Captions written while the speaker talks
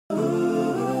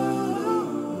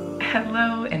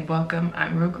Hello and welcome.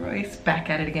 I'm Rogue Royce, back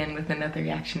at it again with another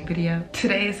reaction video.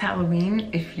 Today is Halloween.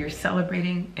 If you're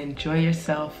celebrating, enjoy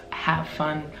yourself, have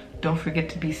fun. Don't forget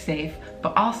to be safe.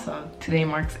 But also, today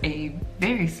marks a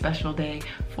very special day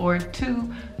for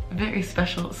two very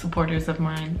special supporters of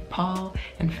mine, Paul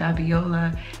and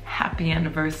Fabiola. Happy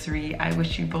anniversary. I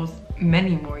wish you both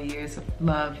many more years of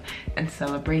love and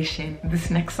celebration. This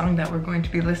next song that we're going to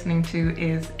be listening to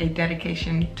is a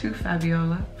dedication to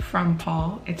Fabiola from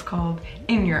Paul. It's called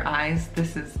In Your Eyes.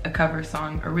 This is a cover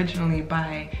song originally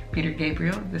by Peter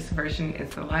Gabriel. This version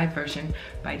is the live version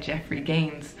by Jeffrey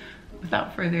Gaines.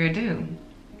 Without further ado,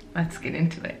 let's get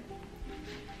into it.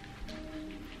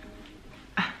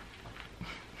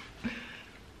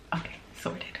 Okay,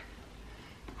 sorted.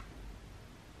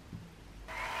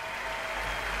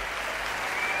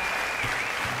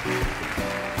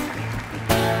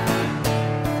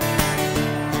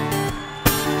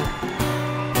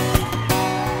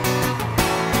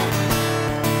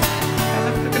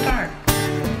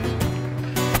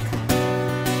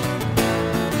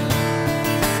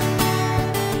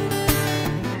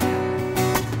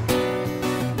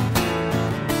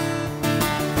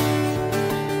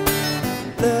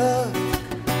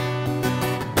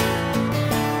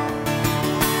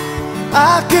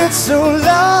 I get so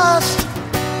lost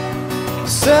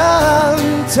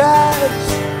sometimes.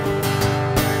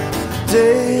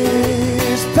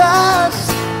 Days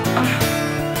pass.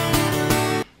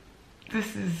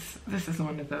 This is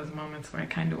one of those moments where I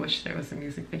kind of wish there was a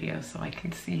music video so I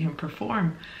could see him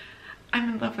perform. I'm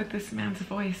in love with this man's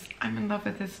voice. I'm in love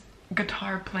with his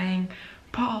guitar playing.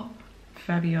 Paul,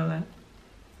 Fabiola,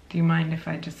 do you mind if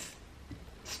I just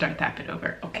start that bit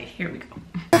over? Okay, here we go.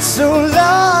 It's so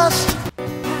lost.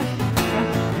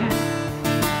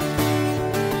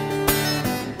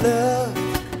 Love.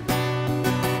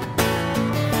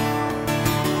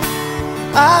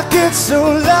 I get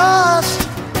so lost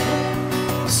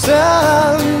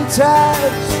sometimes.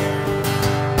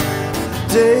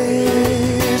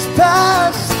 Days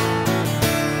pass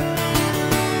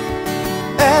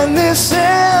and this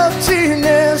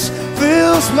emptiness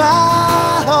fills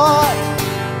my heart.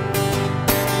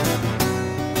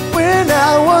 When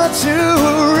I want to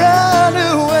run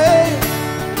away,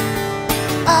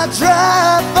 I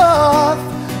drive off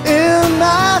in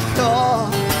my car.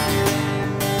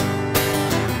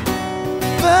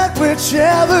 But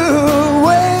whichever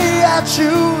way I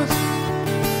choose,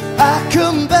 I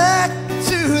come back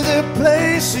to the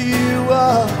place you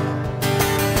are.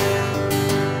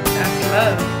 That's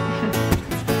love.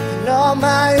 And all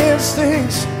my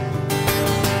instincts,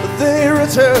 they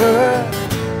return.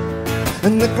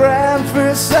 And the grand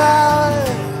facade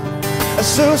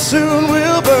so soon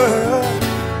will burn.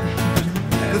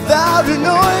 Without a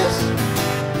noise,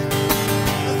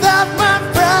 without my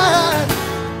pride,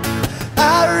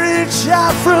 I reach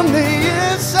out from the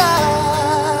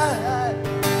inside.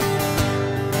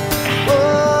 Oh,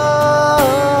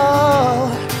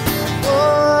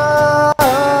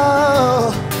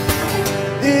 oh,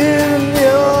 in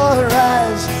your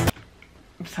eyes.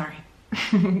 I'm sorry.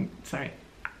 Sorry.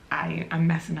 I'm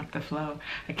messing up the flow.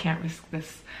 I can't risk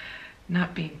this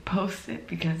not being posted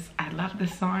because I love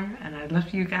this song and I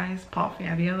love you guys. Paul,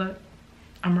 Fabiola,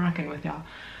 I'm rocking with y'all.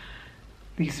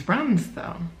 These runs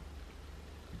though,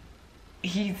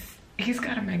 he's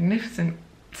got a magnificent,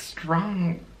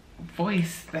 strong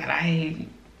voice that I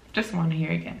just want to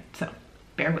hear again. So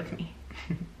bear with me.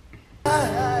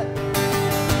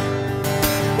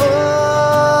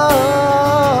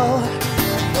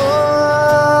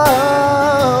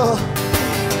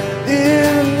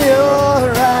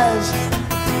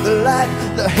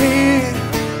 The heat,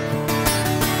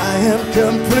 I am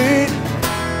complete.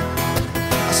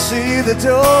 I see the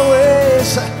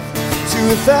doorways to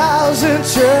 1,000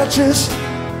 churches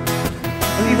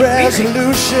and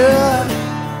resolution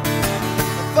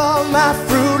of all my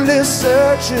fruitless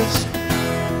searches.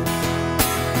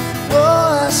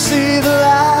 Oh, I see the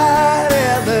light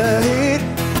and the heat.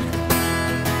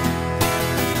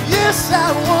 Yes, I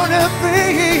wanna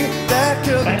be that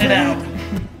complete.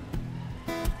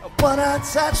 When I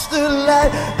touch the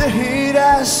light, the heat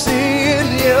I see in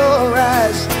your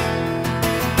eyes.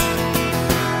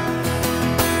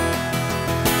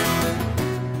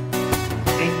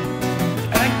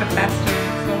 I like the faster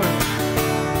slower.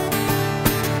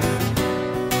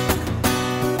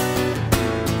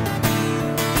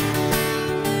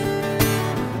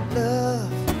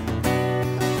 Love.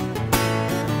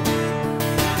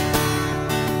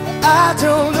 I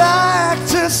don't like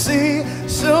to see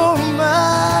so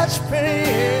much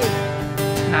pain.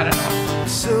 Not at all.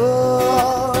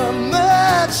 So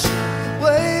much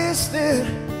wasted.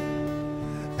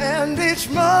 and each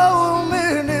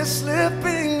moment is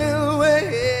slipping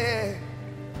away.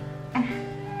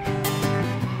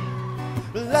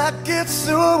 I get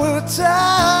so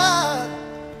tired,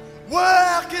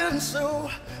 working so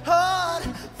hard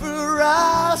for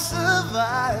our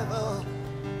survival.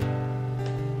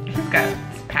 He's got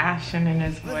this passion in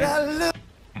his voice.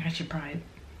 I should probably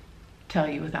tell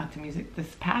you without the music,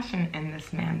 this passion in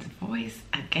this man's voice.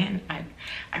 Again, I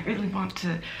really want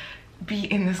to be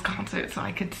in this concert so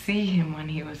I could see him when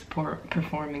he was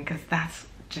performing, because that's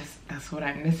what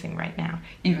I'm missing right now.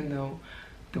 Even though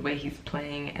the way he's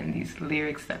playing and these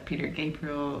lyrics that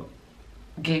Gabriel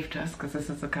gave to us, because this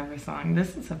is a cover song,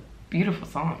 this is a beautiful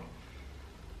song.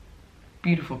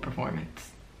 Beautiful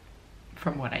performance,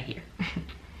 from what I hear.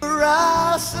 For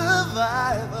our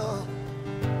survival.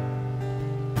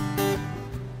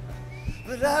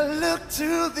 But I look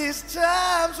to these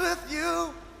times with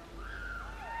you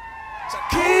to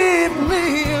keep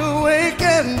me awake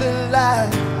and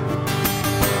alive.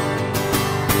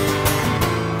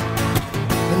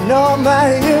 And all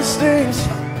my instincts,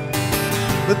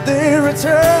 but they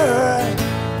return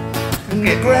in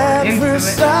the grand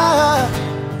first sight.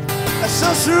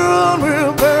 So soon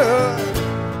we'll burn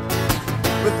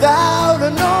without a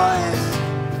noise,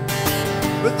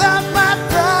 without my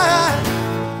pride.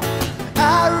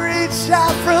 I reach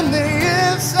out from the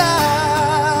inside.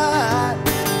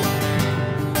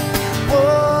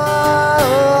 Whoa,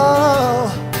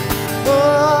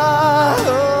 whoa,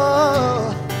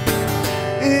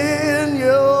 in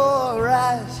your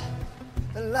eyes,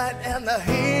 the light and the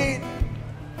heat,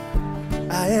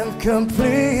 I am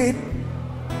complete.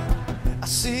 I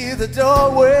see the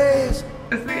doorways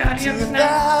to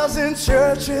 1,000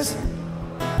 churches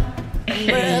and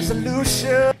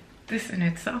resolution. This in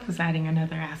itself is adding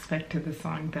another aspect to the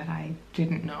song that I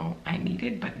didn't know I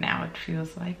needed, but now it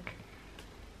feels like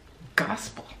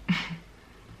gospel.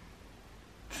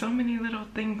 So many little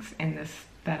things in this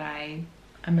that I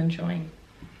am enjoying.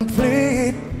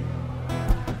 Complete.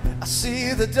 I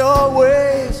see the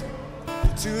doorways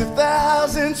to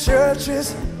 1,000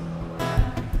 churches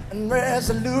and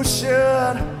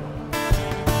resolution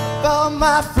for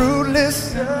my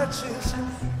fruitless searches.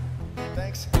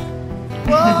 Thanks.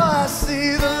 Oh, I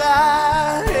see the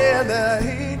light and the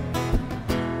heat.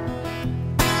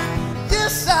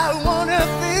 Yes, I wanna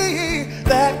be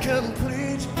that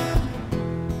complete.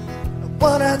 I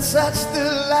wanna touch the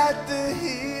light, the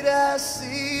heat I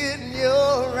see in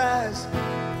your eyes.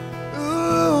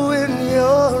 Ooh, in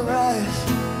your eyes.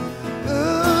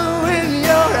 Ooh, in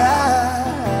your eyes.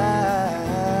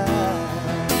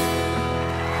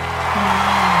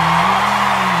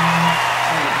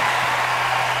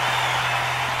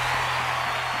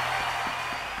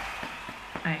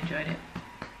 I enjoyed it.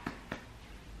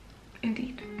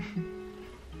 Indeed.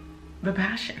 The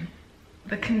passion,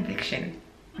 the conviction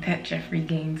that Jeffrey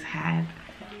Gaines had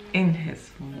in his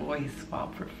voice while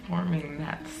performing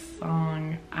that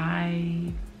song.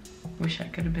 I wish I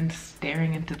could have been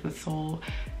staring into the soul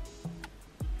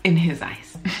in his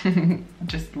eyes.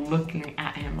 Just looking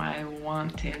at him. I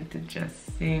want him to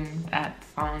just sing that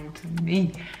song to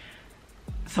me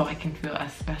so I can feel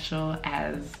as special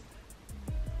as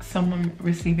someone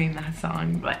receiving that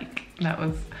song. Like, that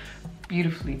was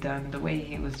beautifully done. The way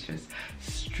he was just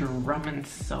strumming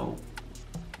so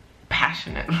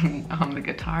passionately on the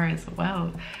guitar as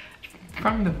well.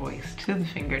 From the voice to the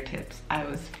fingertips, I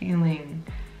was feeling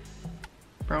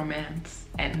romance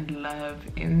and love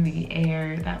in the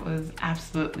air. That was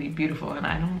absolutely beautiful, and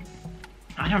I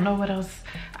don't know what else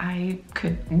I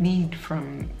could need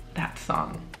from that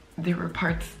song. There were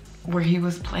parts where he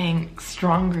was playing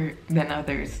stronger than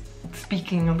others,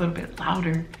 speaking a little bit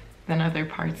louder than other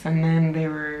parts, and then there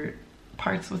were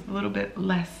parts with a little bit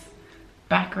less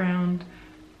background,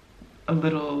 a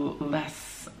little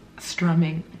less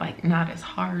strumming, like not as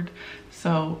hard.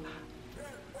 So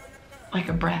like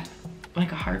a breath,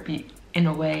 like a heartbeat in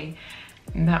a way.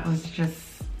 And that was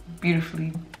just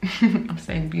beautifully, I'm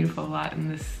saying beautiful a lot in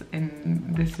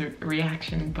this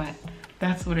reaction, but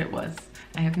that's what it was.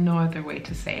 I have no other way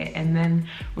to say it. And then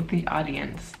with the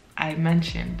audience, I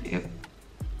mentioned, it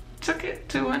took it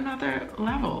to another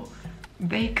level.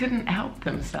 They couldn't help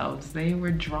themselves. They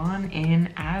were drawn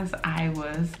in as I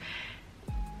was,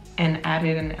 and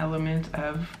added an element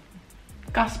of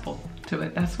gospel to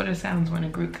it. That's what it sounds when a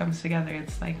group comes together.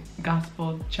 It's like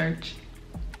gospel, church,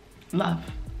 love.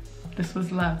 This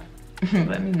was love.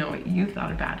 Let me know what you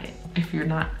thought about it. If you're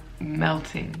not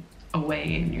melting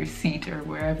away in your seat or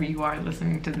wherever you are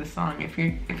listening to the song, if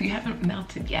you haven't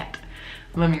melted yet,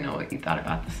 let me know what you thought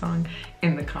about the song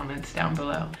in the comments down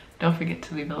below. Don't forget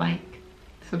to leave a like,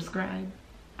 subscribe.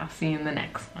 I'll see you in the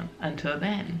next one. Until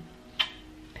then,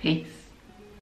 peace.